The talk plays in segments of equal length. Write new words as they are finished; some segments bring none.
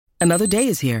Another day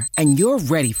is here, and you're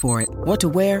ready for it. What to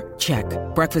wear? Check.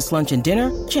 Breakfast, lunch, and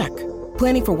dinner? Check.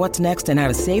 Planning for what's next and how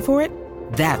to save for it?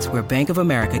 That's where Bank of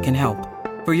America can help.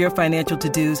 For your financial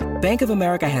to-dos, Bank of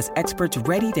America has experts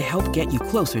ready to help get you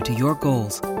closer to your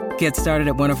goals. Get started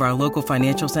at one of our local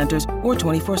financial centers or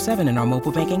 24/7 in our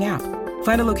mobile banking app.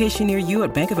 Find a location near you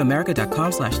at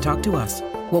bankofamerica.com/talktous.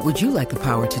 What would you like the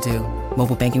power to do?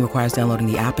 Mobile banking requires downloading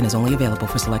the app and is only available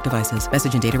for select devices.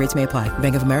 Message and data rates may apply.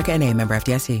 Bank of America N.A., member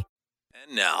FDIC.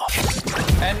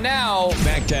 And now,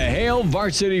 back to Hail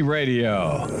Varsity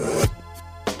Radio.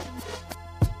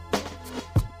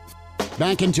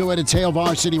 Back into it. It's Hail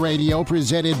Varsity Radio,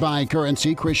 presented by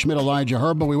Currency. Chris Schmidt, Elijah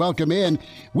Herbal. We welcome in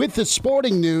with the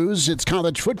sporting news. It's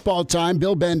college football time.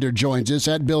 Bill Bender joins us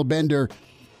at Bill Bender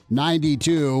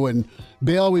 92. And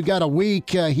Bill, we've got a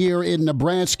week here in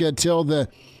Nebraska till the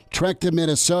trek to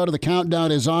Minnesota. The countdown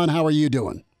is on. How are you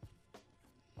doing?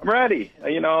 I'm ready.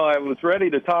 I was ready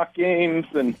to talk games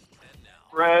and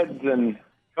spreads and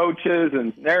coaches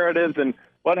and narratives. And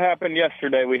what happened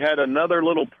yesterday? We had another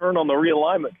little turn on the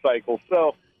realignment cycle.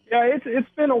 So, yeah, it's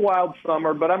been a wild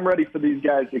summer, but I'm ready for these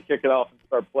guys to kick it off and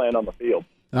start playing on the field.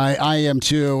 I am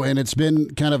too, and it's been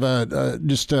kind of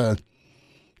just a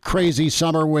crazy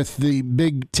summer with the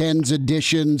Big Ten's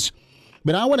additions.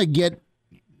 But I want to get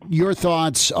your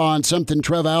thoughts on something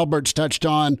Trev Alberts touched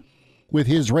on with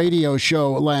his radio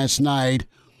show last night,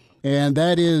 and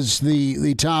that is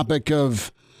the topic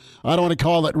of, I don't want to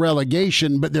call it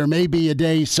relegation, but there may be a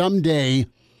day someday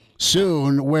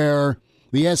soon where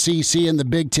the SEC and the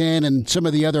Big Ten and some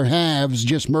of the other halves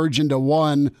just merge into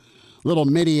one little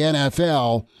mini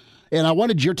NFL. And I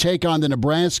wanted your take on the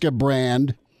Nebraska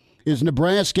brand. Is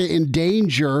Nebraska in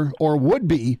danger, or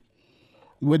would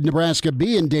Nebraska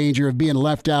be in danger of being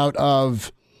left out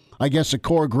of, I guess, a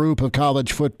core group of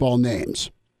college football names?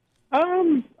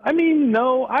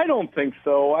 No, I don't think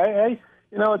so.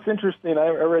 It's interesting. I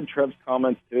read Trev's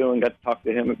comments, too, and got to talk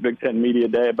to him at Big Ten Media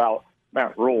Day about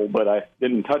Matt Rule, but I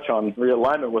didn't touch on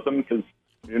realignment with him because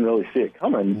we didn't really see it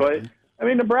coming. But,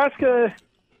 Nebraska,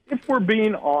 if we're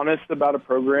being honest about a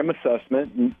program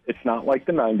assessment, it's not like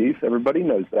the 90s. Everybody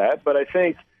knows that. But I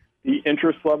think the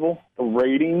interest level, the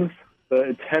ratings,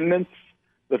 the attendance,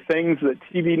 the things that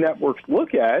TV networks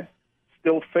look at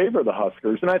still favor the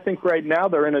Huskers. And I think right now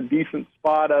they're in a decent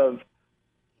spot of,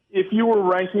 if you were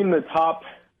ranking the top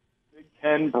Big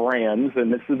Ten brands,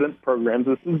 and this isn't programs,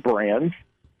 this is brands,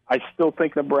 I still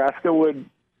think Nebraska would,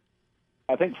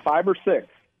 5 or 6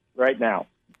 right now.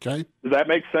 Okay. Does that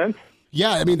make sense?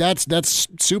 Yeah, that's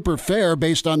super fair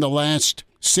based on the last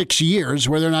 6 years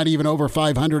where they're not even over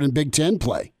 500 in Big Ten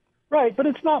play. Right, but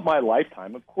it's not my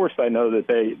lifetime. Of course I know that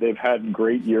they've had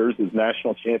great years as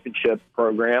national championship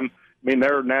program.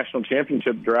 Their national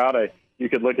championship drought, you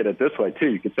could look at it this way, too.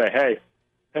 You could say, hey,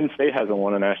 Penn State hasn't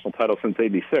won a national title since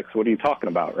 '86. What are you talking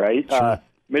about, right? Sure.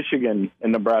 Michigan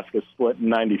and Nebraska split in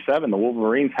 '97. The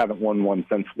Wolverines haven't won one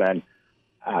since then.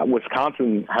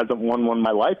 Wisconsin hasn't won one in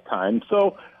my lifetime.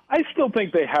 So I still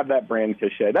think they have that brand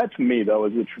cachet. That's me, though,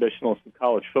 as a traditionalist of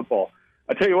college football.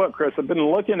 I tell you what, Chris, I've been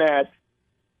looking at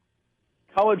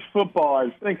college football. I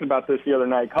was thinking about this the other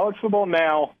night. College football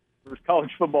now versus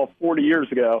college football 40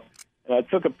 years ago. And I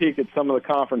took a peek at some of the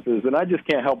conferences, and I just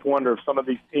can't help wonder if some of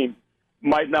these teams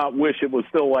might not wish it was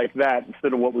still like that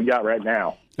instead of what we got right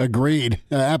now. Agreed.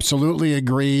 Absolutely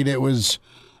agreed. It was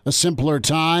a simpler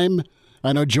time.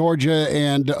 I know Georgia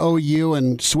and OU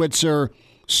and Switzer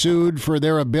sued for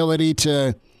their ability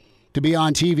to be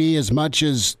on TV as much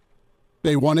as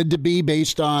they wanted to be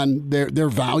based on their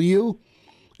value.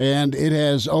 And it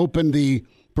has opened the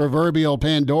proverbial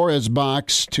Pandora's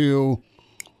box to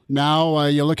now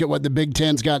you look at what the Big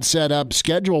Ten's got set up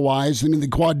schedule-wise. The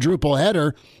quadruple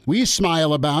header we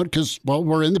smile about because,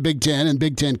 we're in the Big Ten and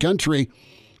Big Ten country,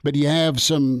 but you have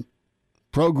some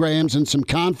programs and some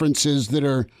conferences that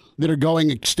are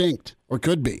going extinct or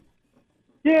could be.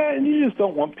 Yeah, and you just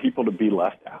don't want people to be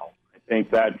left out. I think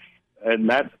that's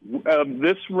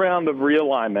this round of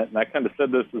realignment, and I kind of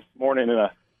said this morning in an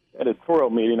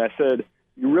editorial meeting. I said,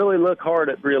 you really look hard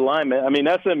at realignment.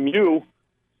 SMU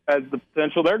has the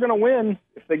potential. They're going to win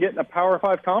if they get in a Power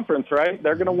 5 conference, right?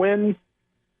 They're going to win.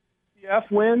 CF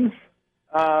wins.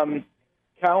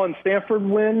 Cal and Stanford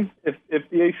win if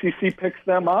the ACC picks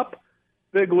them up.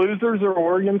 Big losers are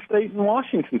Oregon State and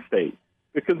Washington State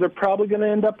because they're probably going to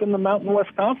end up in the Mountain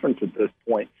West Conference at this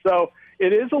point. So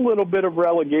it is a little bit of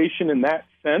relegation in that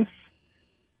sense.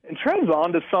 And Trev's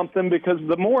on to something because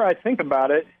the more I think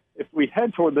about it, if we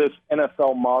head toward this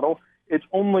NFL model, it's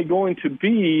only going to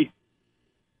be –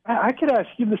 I could ask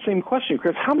you the same question,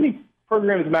 Chris. How many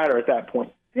programs matter at that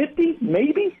point? 50,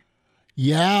 maybe?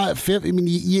 Yeah,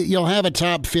 you'll have a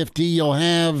top 50. You'll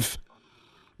have,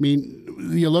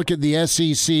 you look at the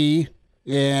SEC,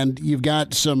 and you've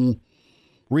got some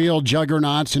real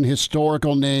juggernauts and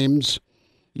historical names.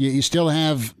 You still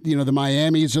have, the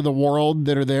Miamis of the world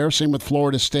that are there. Same with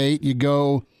Florida State. You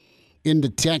go into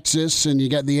Texas, and you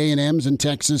got the A&Ms and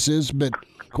Texases, but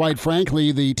quite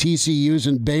frankly, the TCUs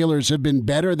and Baylors have been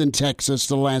better than Texas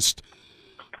the last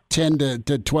 10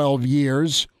 to 12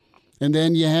 years. And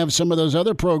then you have some of those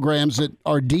other programs that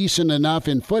are decent enough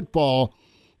in football,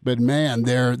 but man,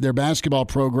 their basketball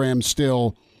program's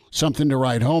still something to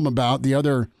write home about, the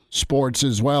other sports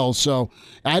as well. So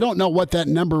I don't know what that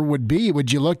number would be.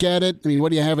 Would you look at it? What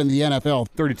do you have in the NFL?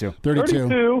 32.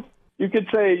 32. You could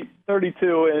say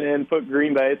 32 and put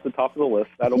Green Bay at the top of the list.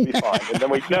 That'll be fine. And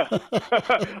then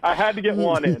I had to get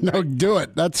one in. No, do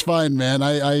it. That's fine, man.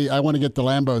 I want to get the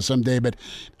Lambeau someday, but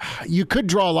you could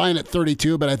draw a line at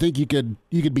 32, but I think you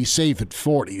could be safe at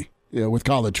 40 with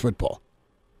college football.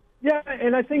 Yeah,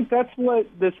 and I think that's what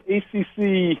this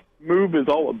ACC move is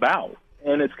all about.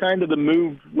 And it's kind of the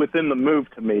move within the move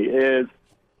to me is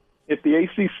if the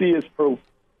ACC is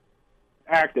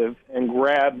proactive and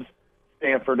grabs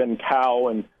Stanford and Cal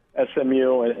and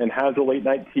SMU and has a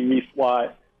late-night TV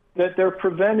slot, that they're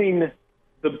preventing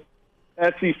the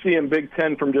SEC and Big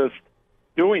Ten from just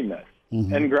doing this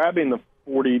and grabbing the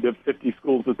 40 to 50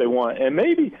 schools that they want. And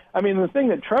maybe, the thing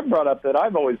that Trev brought up that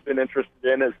I've always been interested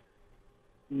in is,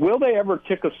 will they ever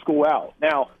kick a school out?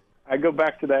 Now, I go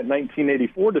back to that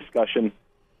 1984 discussion.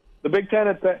 The Big Ten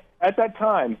at that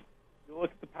time, you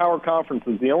look at the power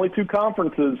conferences, the only two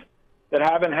conferences that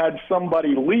haven't had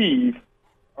somebody leave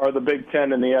are the Big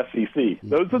Ten and the SEC.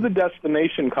 Those are the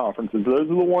destination conferences. Those are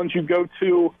the ones you go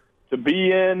to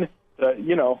be in.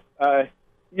 The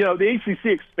ACC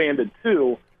expanded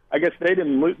too. I guess they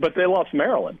didn't lose, but they lost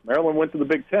Maryland. Maryland went to the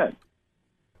Big Ten.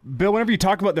 Bill, whenever you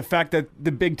talk about the fact that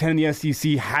the Big Ten and the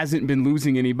SEC hasn't been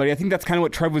losing anybody, I think that's kind of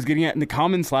what Trev was getting at in the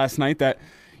comments last night, that,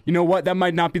 that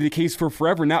might not be the case for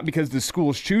forever, not because the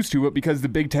schools choose to, but because the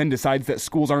Big Ten decides that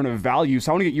schools aren't of value.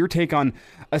 So I want to get your take on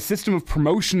a system of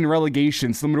promotion and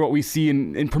relegation, similar to what we see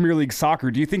in Premier League soccer.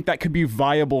 Do you think that could be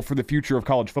viable for the future of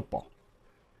college football?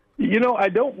 I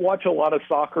don't watch a lot of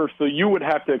soccer, so you would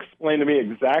have to explain to me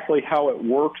exactly how it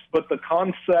works, but the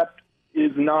concept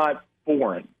is not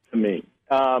foreign to me.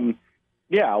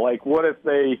 What if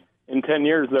in 10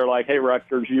 years, they're like, hey,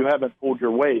 Rutgers, you haven't pulled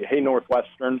your weight. Hey,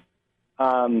 Northwestern,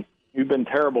 you've been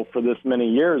terrible for this many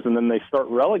years, and then they start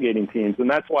relegating teams. And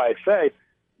that's why I say,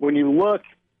 when you look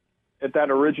at that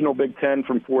original Big Ten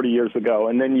from 40 years ago,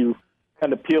 and then you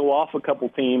kind of peel off a couple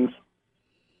teams,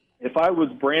 if I was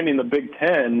branding the Big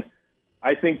Ten,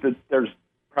 I think that there's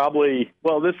probably,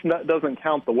 this doesn't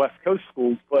count the West Coast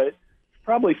schools, but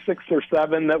probably 6 or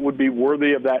 7 that would be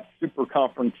worthy of that super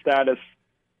conference status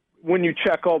when you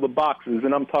check all the boxes.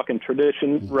 And I'm talking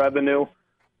tradition, revenue,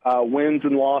 wins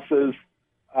and losses,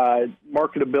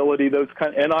 marketability, those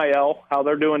kind of NIL, how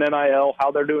they're doing NIL,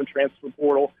 how they're doing transfer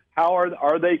portal. How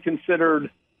are they considered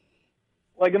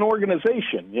like an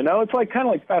organization? It's like kind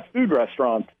of like fast food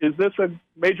restaurants. Is this a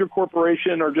major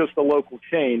corporation or just a local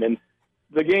chain? And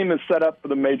the game is set up for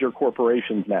the major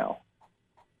corporations now.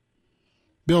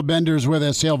 Bill Bender's with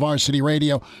us, Hail Varsity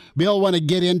Radio. Bill, want to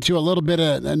get into a little bit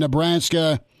of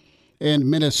Nebraska and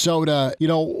Minnesota.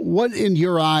 What in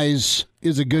your eyes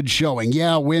is a good showing?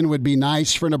 Yeah, a win would be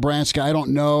nice for Nebraska. I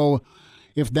don't know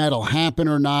if that'll happen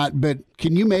or not, but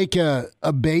can you make a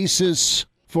basis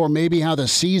for maybe how the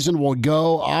season will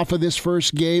go off of this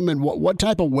first game, and what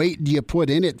type of weight do you put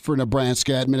in it for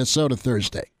Nebraska at Minnesota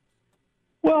Thursday?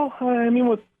 Well,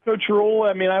 with Coach Rule,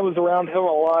 I was around him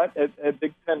a lot at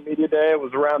Big Ten Media Day. I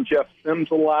was around Jeff Sims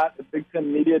a lot at Big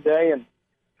Ten Media Day, and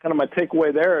kind of my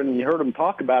takeaway there, and you heard him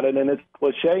talk about it, and it's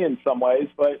cliche in some ways,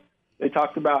 but they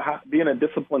talked about being a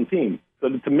disciplined team. So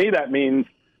to me, that means,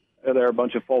 are there a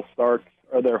bunch of false starts?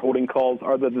 Are there holding calls?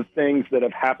 Are there the things that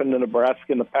have happened in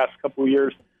Nebraska in the past couple of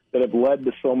years that have led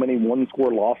to so many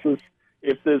one-score losses?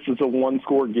 If this is a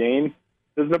one-score game,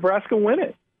 does Nebraska win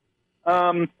it?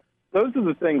 Those are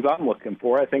the things I'm looking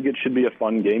for. I think it should be a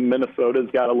fun game. Minnesota's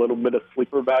got a little bit of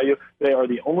sleeper value. They are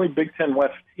the only Big Ten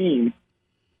West team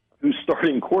whose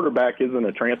starting quarterback isn't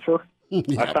a transfer.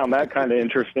 Yeah. I found that kind of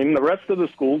interesting. The rest of the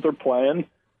schools are playing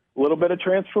a little bit of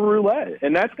transfer roulette,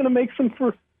 and that's going to make some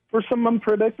for some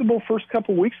unpredictable first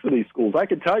couple weeks for these schools. I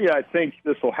could tell you I think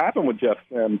this will happen with Jeff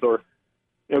Sims or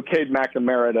Cade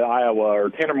McNamara at Iowa or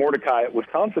Tanner Mordecai at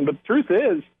Wisconsin, but the truth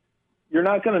is you're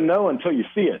not going to know until you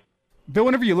see it. Bill,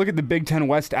 whenever you look at the Big Ten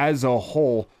West as a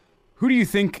whole, who do you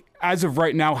think, as of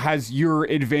right now, has your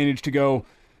advantage to go,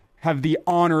 have the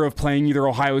honor of playing either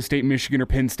Ohio State, Michigan, or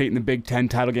Penn State in the Big Ten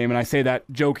title game. And I say that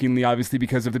jokingly, obviously,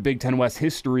 because of the Big Ten West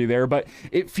history there. But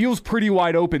it feels pretty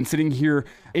wide open sitting here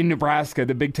in Nebraska,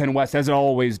 the Big Ten West, as it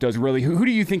always does, really. Who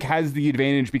do you think has the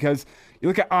advantage? Because you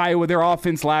look at Iowa, their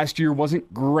offense last year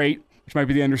wasn't great, which might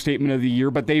be the understatement of the year,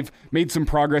 but they've made some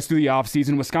progress through the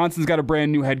offseason. Wisconsin's got a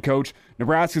brand new head coach.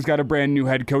 Nebraska's got a brand new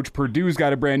head coach. Purdue's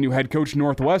got a brand new head coach.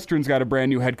 Northwestern's got a brand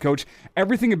new head coach.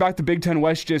 Everything about the Big Ten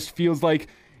West just feels like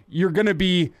you're going to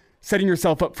be setting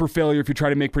yourself up for failure if you try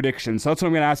to make predictions. So that's what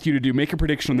I'm going to ask you to do. Make a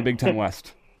prediction on the Big Ten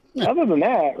West. Other than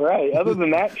that, right, other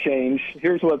than that change,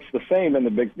 here's what's the same in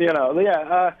the Big,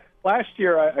 last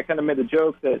year I kind of made a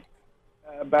joke that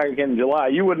back in July,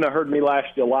 you wouldn't have heard me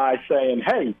last July saying,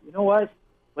 hey, you know what?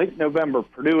 Late November,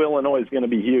 Purdue, Illinois is going to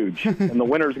be huge, and the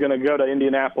winner's going to go to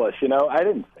Indianapolis. I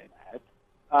didn't say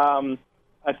that.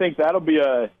 I think that'll be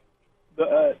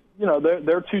there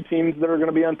are two teams that are going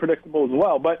to be unpredictable as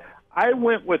well. But I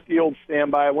went with the old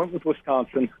standby. I went with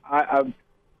Wisconsin.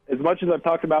 As much as I've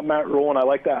talked about Matt Rule, and I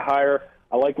like that hire,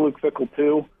 I like Luke Fickell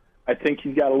too. I think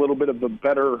he's got a little bit of a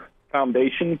better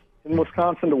foundation in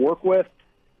Wisconsin to work with.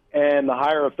 And the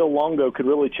hire of Phil Longo could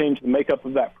really change the makeup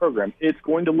of that program. It's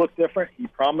going to look different. He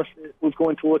promised it was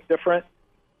going to look different.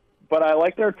 But I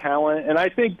like their talent, and I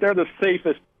think they're the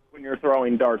safest when you're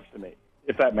throwing darts to me,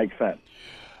 if that makes sense.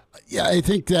 Yeah, I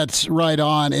think that's right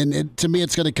on. And to me,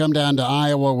 it's going to come down to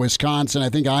Iowa, Wisconsin. I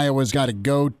think Iowa's got to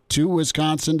go to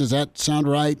Wisconsin. Does that sound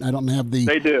right? I don't have the...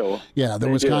 They do. Yeah, the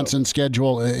Wisconsin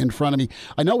schedule in front of me.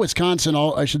 I know Wisconsin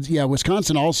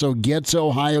also gets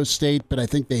Ohio State, but I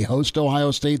think they host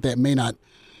Ohio State. That may not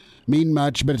mean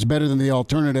much, but it's better than the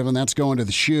alternative, and that's going to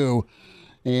the shoe.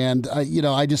 And,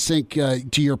 I just think,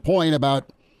 to your point about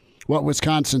what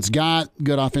Wisconsin's got,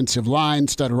 good offensive line,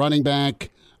 stud running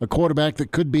back, a quarterback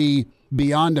that could be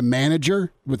beyond a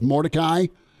manager with Mordecai,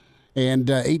 and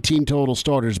 18 total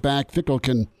starters back. Fickell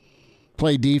can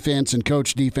play defense and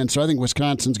coach defense, so I think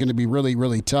Wisconsin's going to be really,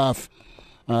 really tough.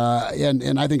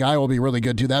 And I think Iowa will be really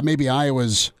good, too. That may be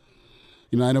Iowa's,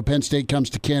 I know Penn State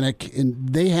comes to Kinnick, and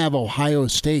they have Ohio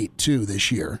State, too,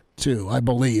 this year, too, I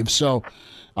believe. So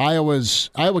Iowa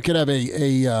could have a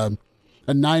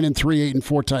 9-3,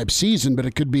 8-4 type season, but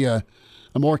it could be a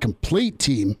more complete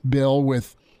team, Bill,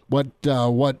 with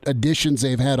what additions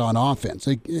they've had on offense.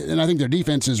 And I think their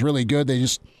defense is really good. They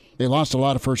lost a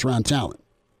lot of first-round talent.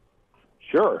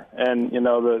 Sure. And,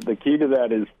 the key to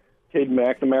that is Cade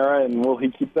McNamara, and will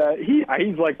he keep that?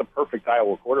 He's like the perfect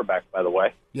Iowa quarterback, by the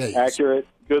way. Yeah, accurate,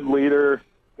 good leader,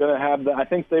 going to have I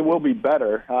think they will be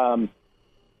better.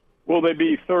 Will they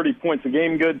be 30 points a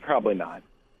game good? Probably not.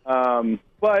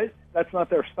 But that's not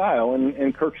their style,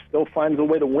 and Kirk still finds a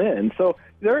way to win. So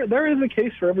there is a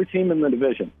case for every team in the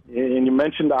division. And you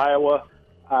mentioned Iowa.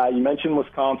 You mentioned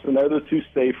Wisconsin. They're the two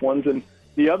safe ones. And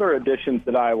the other additions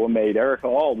that Iowa made, Erica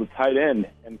All, the tight end,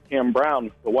 and Cam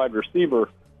Brown, the wide receiver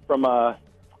from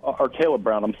or Caleb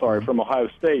Brown, from Ohio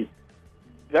State,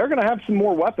 they're going to have some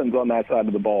more weapons on that side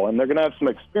of the ball, and they're going to have some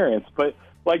experience. But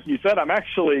like you said, I'm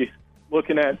actually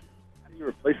looking at how do you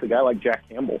replace a guy like Jack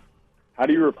Campbell? How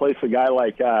do you replace a guy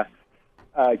like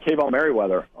Kayvon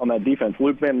Merriweather on that defense,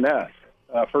 Luke Van Ness,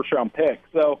 first-round pick?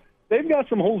 So they've got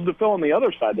some holes to fill on the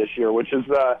other side this year, which is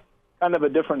kind of a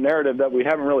different narrative that we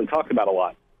haven't really talked about a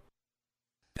lot.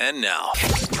 And now,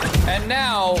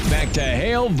 back to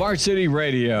Hail Varsity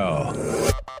Radio.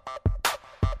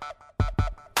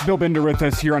 Bill Bender with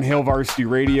us here on Hail Varsity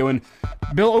Radio. And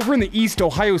Bill, over in the East,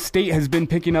 Ohio State has been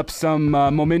picking up some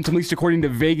momentum, at least according to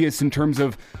Vegas, in terms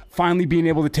of finally being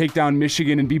able to take down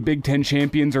Michigan and be Big Ten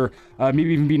champions, or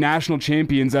maybe even be national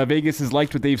champions. Vegas has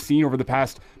liked what they've seen over the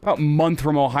past about month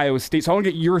from Ohio State. So I want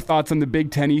to get your thoughts on the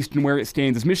Big Ten East and where it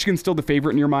stands. Is Michigan still the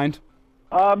favorite in your mind?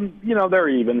 They're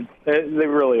even. They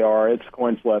really are. It's a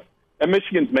coin flip. And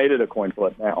Michigan's made it a coin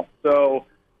flip now. So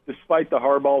despite the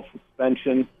Harbaugh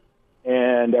suspension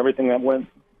and everything that went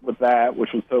with that,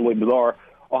 which was totally bizarre,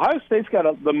 Ohio State's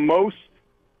got the most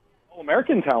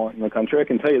All-American talent in the country. I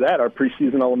can tell you that. Our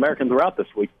preseason All-Americans are out this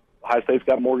week. Ohio State's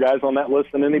got more guys on that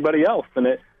list than anybody else. And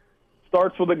it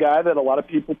starts with a guy that a lot of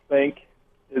people think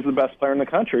is the best player in the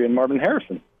country, in Marvin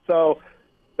Harrison. So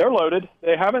they're loaded.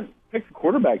 They haven't picked a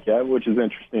quarterback yet, which is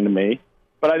interesting to me.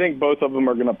 But I think both of them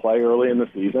are going to play early in the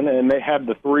season. And they have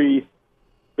the three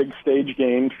big stage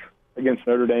games against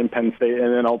Notre Dame, Penn State,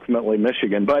 and then ultimately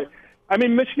Michigan. But,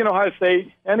 Michigan, Ohio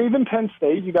State, and even Penn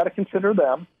State, you got to consider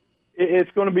them. It's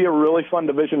going to be a really fun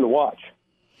division to watch.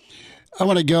 I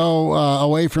want to go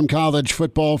away from college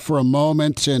football for a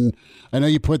moment, and I know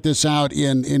you put this out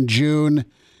in June,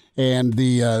 and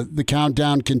the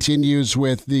countdown continues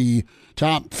with the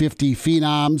top 50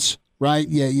 phenoms right?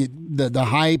 Yeah, the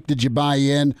hype. Did you buy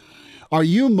in? Are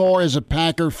you more as a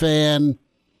Packer fan?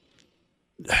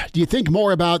 Do you think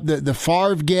more about the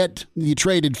Favre get? You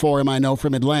traded for him, I know,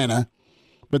 from Atlanta,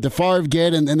 but the Favre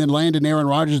get and then landing Aaron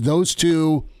Rodgers, those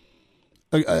two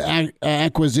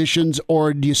acquisitions,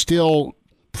 or do you still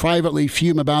privately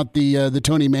fume about the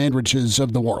Tony Mandriches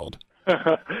of the world?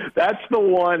 That's the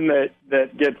one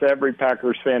that gets every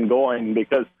Packers fan going,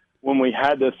 because when we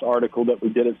had this article that we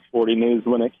did at Sporting News,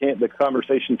 when the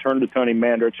conversation turned to Tony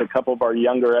Mandrich, a couple of our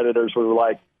younger editors were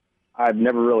like, I've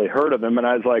never really heard of him. And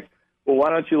I was like, well,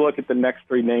 why don't you look at the next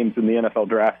three names in the NFL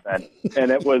draft then? And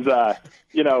it was,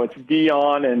 it's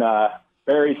Dion and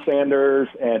Barry Sanders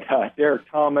and Derek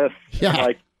Thomas. Yeah.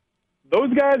 Like,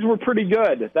 those guys were pretty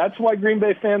good. That's why Green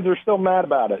Bay fans are still mad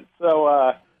about it.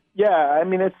 So,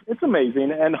 it's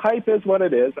amazing. And hype is what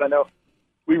it is. I know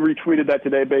we retweeted that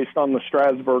today based on the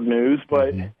Strasburg news,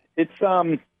 but it's,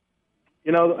 I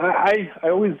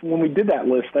always, when we did that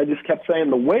list, I just kept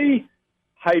saying the way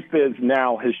hype is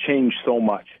now has changed so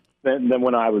much than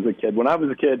when I was a kid. When I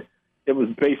was a kid, it was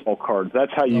baseball cards.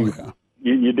 That's how you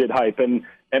did hype, and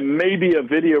maybe a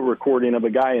video recording of a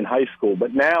guy in high school.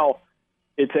 But now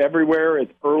it's everywhere.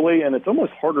 It's early, and it's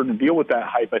almost harder to deal with that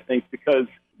hype, I think, because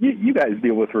you guys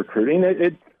deal with recruiting.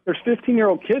 There's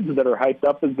 15-year-old kids that are hyped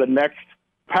up as the next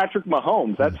Patrick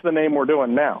Mahomes. That's the name we're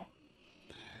doing now.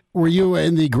 Were you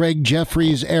in the Greg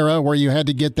Jeffries era where you had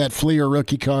to get that Fleer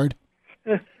rookie card?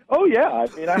 Oh, yeah. I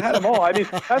mean, I had them all. I mean,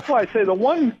 that's why I say the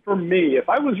one for me, if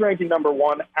I was ranking number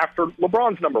one after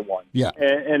LeBron's number one,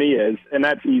 and he is, and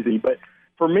that's easy. But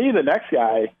for me, the next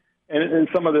guy, and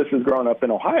some of this has grown up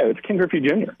in Ohio, it's Ken Griffey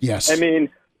Jr. Yes. I mean,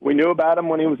 we knew about him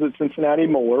when he was at Cincinnati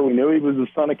Moeller. We knew he was the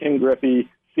son of Ken Griffey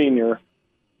Sr.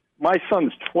 My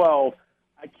son's 12.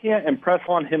 I can't impress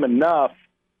on him enough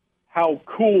how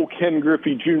cool Ken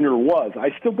Griffey Jr. was.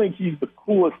 I still think he's the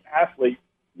coolest athlete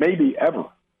maybe ever.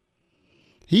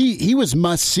 He was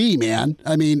must-see, man.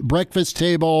 I mean, breakfast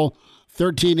table,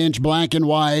 13-inch black and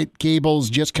white, cables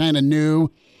just kind of new.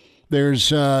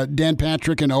 There's Dan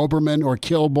Patrick and Oberman or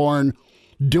Kilborn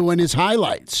doing his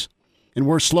highlights. And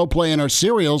we're slow playing our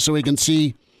serials so we can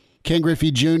see Ken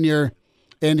Griffey Jr.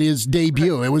 and his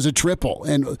debut. It was a triple.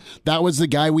 And that was the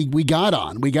guy we got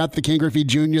on. We got the Ken Griffey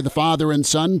Jr., the father and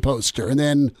son poster. And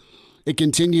then it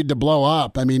continued to blow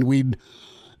up. I mean, we'd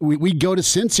go to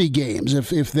Cincy games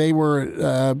if they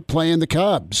were playing the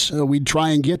Cubs. We'd try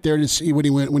and get there to see when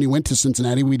he went to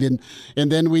Cincinnati. We didn't,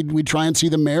 and then we'd try and see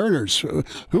the Mariners.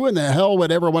 Who in the hell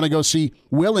would ever want to go see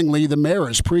willingly the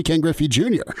Mariners pre Ken Griffey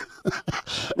Jr.?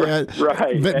 Right.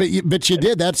 But you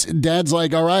did. Dad's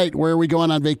like, all right, where are we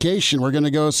going on vacation? We're going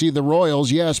to go see the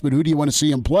Royals. Yes, but who do you want to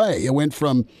see him play? It went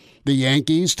from the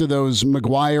Yankees to those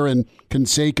McGuire and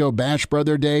Canseco Bash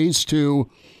Brother days to,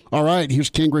 all right,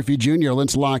 here's Ken Griffey Jr.,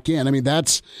 let's lock in. I mean,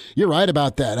 you're right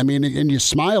about that. I mean, and you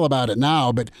smile about it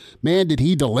now, but man, did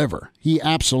he deliver. He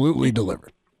absolutely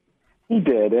delivered. He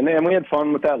did, and we had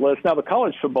fun with that list. Now, the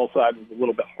college football side was a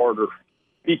little bit harder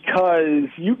because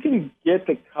you can get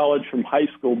the college from high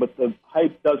school, but the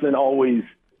hype doesn't always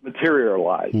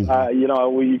materialize.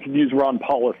 Mm-hmm. You could use Ron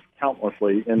Paulus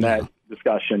countlessly in that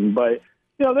discussion, but,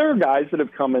 there are guys that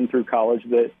have come in through college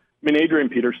Adrian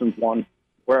Peterson's one,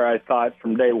 where I thought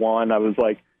from day one, I was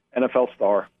like, NFL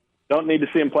star. Don't need to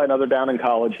see him play another down in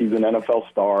college. He's an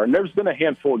NFL star. And there's been a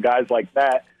handful of guys like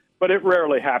that, but it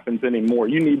rarely happens anymore.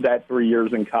 You need that 3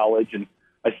 years in college, and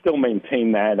I still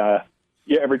maintain that.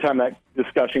 Every time that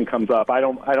discussion comes up, I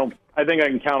think I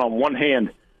can count on one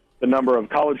hand the number of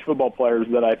college football players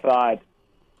that I thought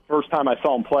first time I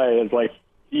saw him play is like,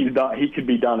 he could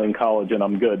be done in college, and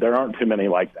I'm good. There aren't too many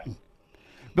like that.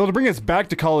 Bill, to bring us back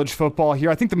to college football here,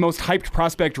 I think the most hyped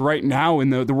prospect right now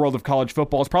in the world of college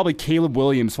football is probably Caleb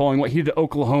Williams, following what he did to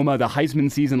Oklahoma, the Heisman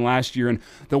season last year, and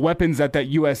the weapons that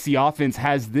USC offense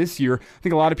has this year. I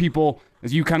think a lot of people,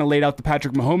 as you kind of laid out the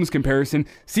Patrick Mahomes comparison,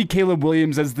 see Caleb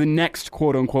Williams as the next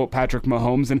quote-unquote Patrick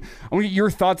Mahomes. And I want to get your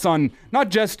thoughts on not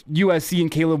just USC and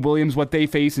Caleb Williams, what they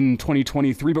face in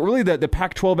 2023, but really the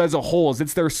Pac-12 as a whole, as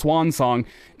it's their swan song.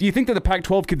 Do you think that the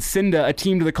Pac-12 could send a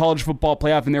team to the college football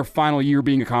playoff in their final year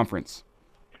being a conference?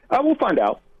 We'll find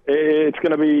out. It's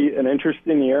going to be an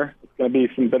interesting year. It's going to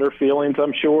be some bitter feelings,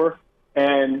 I'm sure.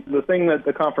 And the thing that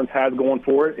the conference has going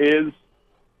for it is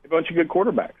a bunch of good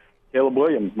quarterbacks. Caleb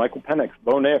Williams, Michael Penix,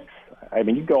 Bo Nix. I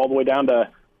mean, you go all the way down to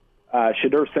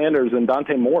Shedeur Sanders and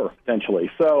Dante Moore,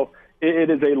 potentially. So it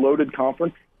is a loaded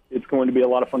conference. It's going to be a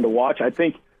lot of fun to watch. I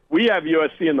think we have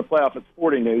USC in the playoff at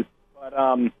Sporting News, but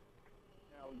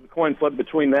the coin flip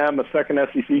between them, a second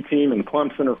SEC team, and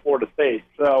Clemson or Florida State.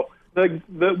 So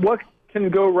what can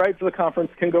go right for the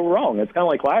conference can go wrong. It's kind of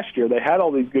like last year. They had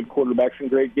all these good quarterbacks and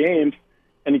great games,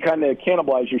 and you kind of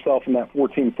cannibalize yourself in that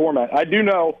 14 format. I do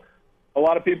know a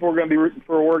lot of people are going to be rooting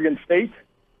for Oregon State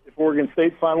if Oregon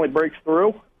State finally breaks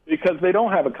through, because they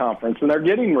don't have a conference and they're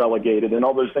getting relegated and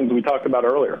all those things we talked about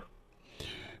earlier.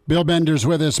 Bill Bender's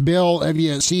with us. Bill, have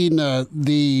you seen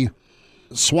the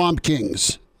Swamp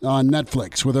Kings on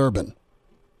Netflix with Urban?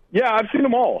 Yeah, I've seen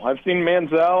them all. I've seen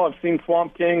Manziel. I've seen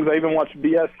Swamp Kings. I even watched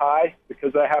BS High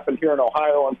because that happened here in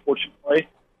Ohio, unfortunately.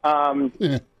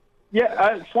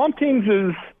 Swamp Kings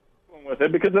is with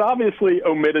it because it obviously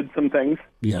omitted some things,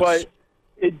 yes, but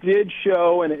it did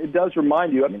show, and it does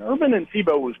remind you. I mean, Urban and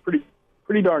Tebow was pretty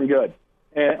darn good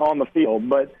on the field,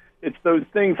 but it's those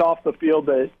things off the field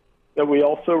that we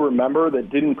also remember that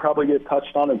didn't probably get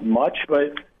touched on as much.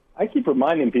 But I keep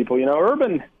reminding people,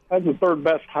 Urban has the third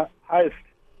best, highest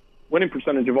winning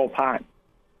percentage of all time.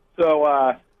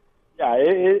 So,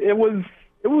 it was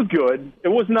good. It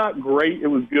was not great. It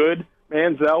was good.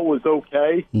 Manziel was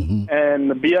okay, and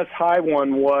the BS High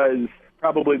one was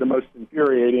probably the most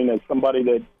infuriating as somebody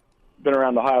that's been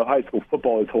around Ohio high school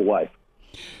football his whole life.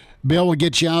 Bill will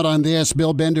get you out on this.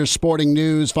 Bill Bender, Sporting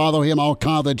News. Follow him all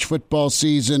college football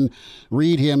season.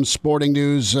 Read him,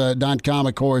 sportingnews.com,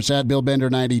 of course, at Bill Bender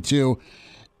 92.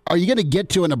 Are you going to get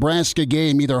to a Nebraska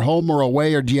game, either home or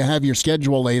away, or do you have your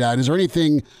schedule laid out? Is there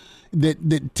anything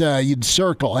that you'd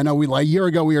circle? I know a year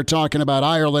ago we were talking about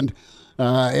Ireland, but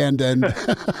I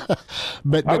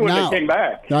would now have came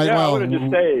back. I would have just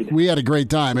stayed. We had a great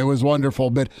time. It was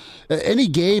wonderful. But any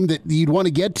game that you'd want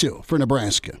to get to for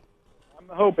Nebraska?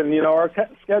 I'm hoping. Our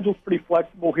schedule's pretty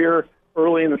flexible here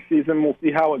early in the season. We'll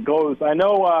see how it goes. I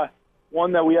know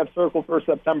one that we have circled for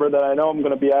September that I know I'm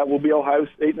going to be at will be Ohio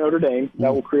State Notre Dame.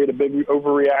 That will create a big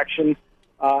overreaction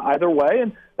either way.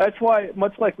 And that's why,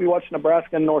 much like we watch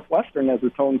Nebraska and Northwestern as a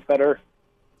tone setter,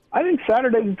 I think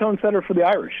Saturday's a tone setter for the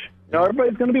Irish.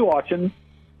 Everybody's going to be watching.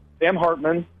 Sam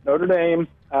Hartman, Notre Dame,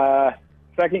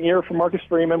 second year for Marcus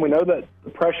Freeman. We know that the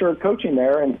pressure of coaching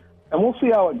there, and we'll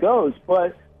see how it goes.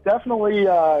 But definitely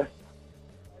that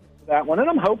one, and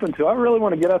I'm hoping to. I really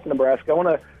want to get up to Nebraska. I want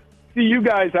to see you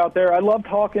guys out there. I love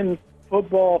talking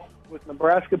football with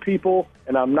Nebraska people,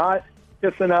 and I'm not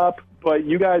kissing up, but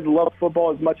you guys love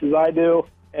football as much as I do,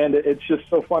 and it's just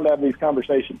so fun to have these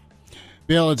conversations.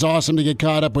 Bill, it's awesome to get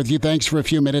caught up with you. Thanks for a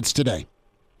few minutes today.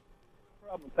 No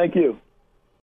problem. Thank you.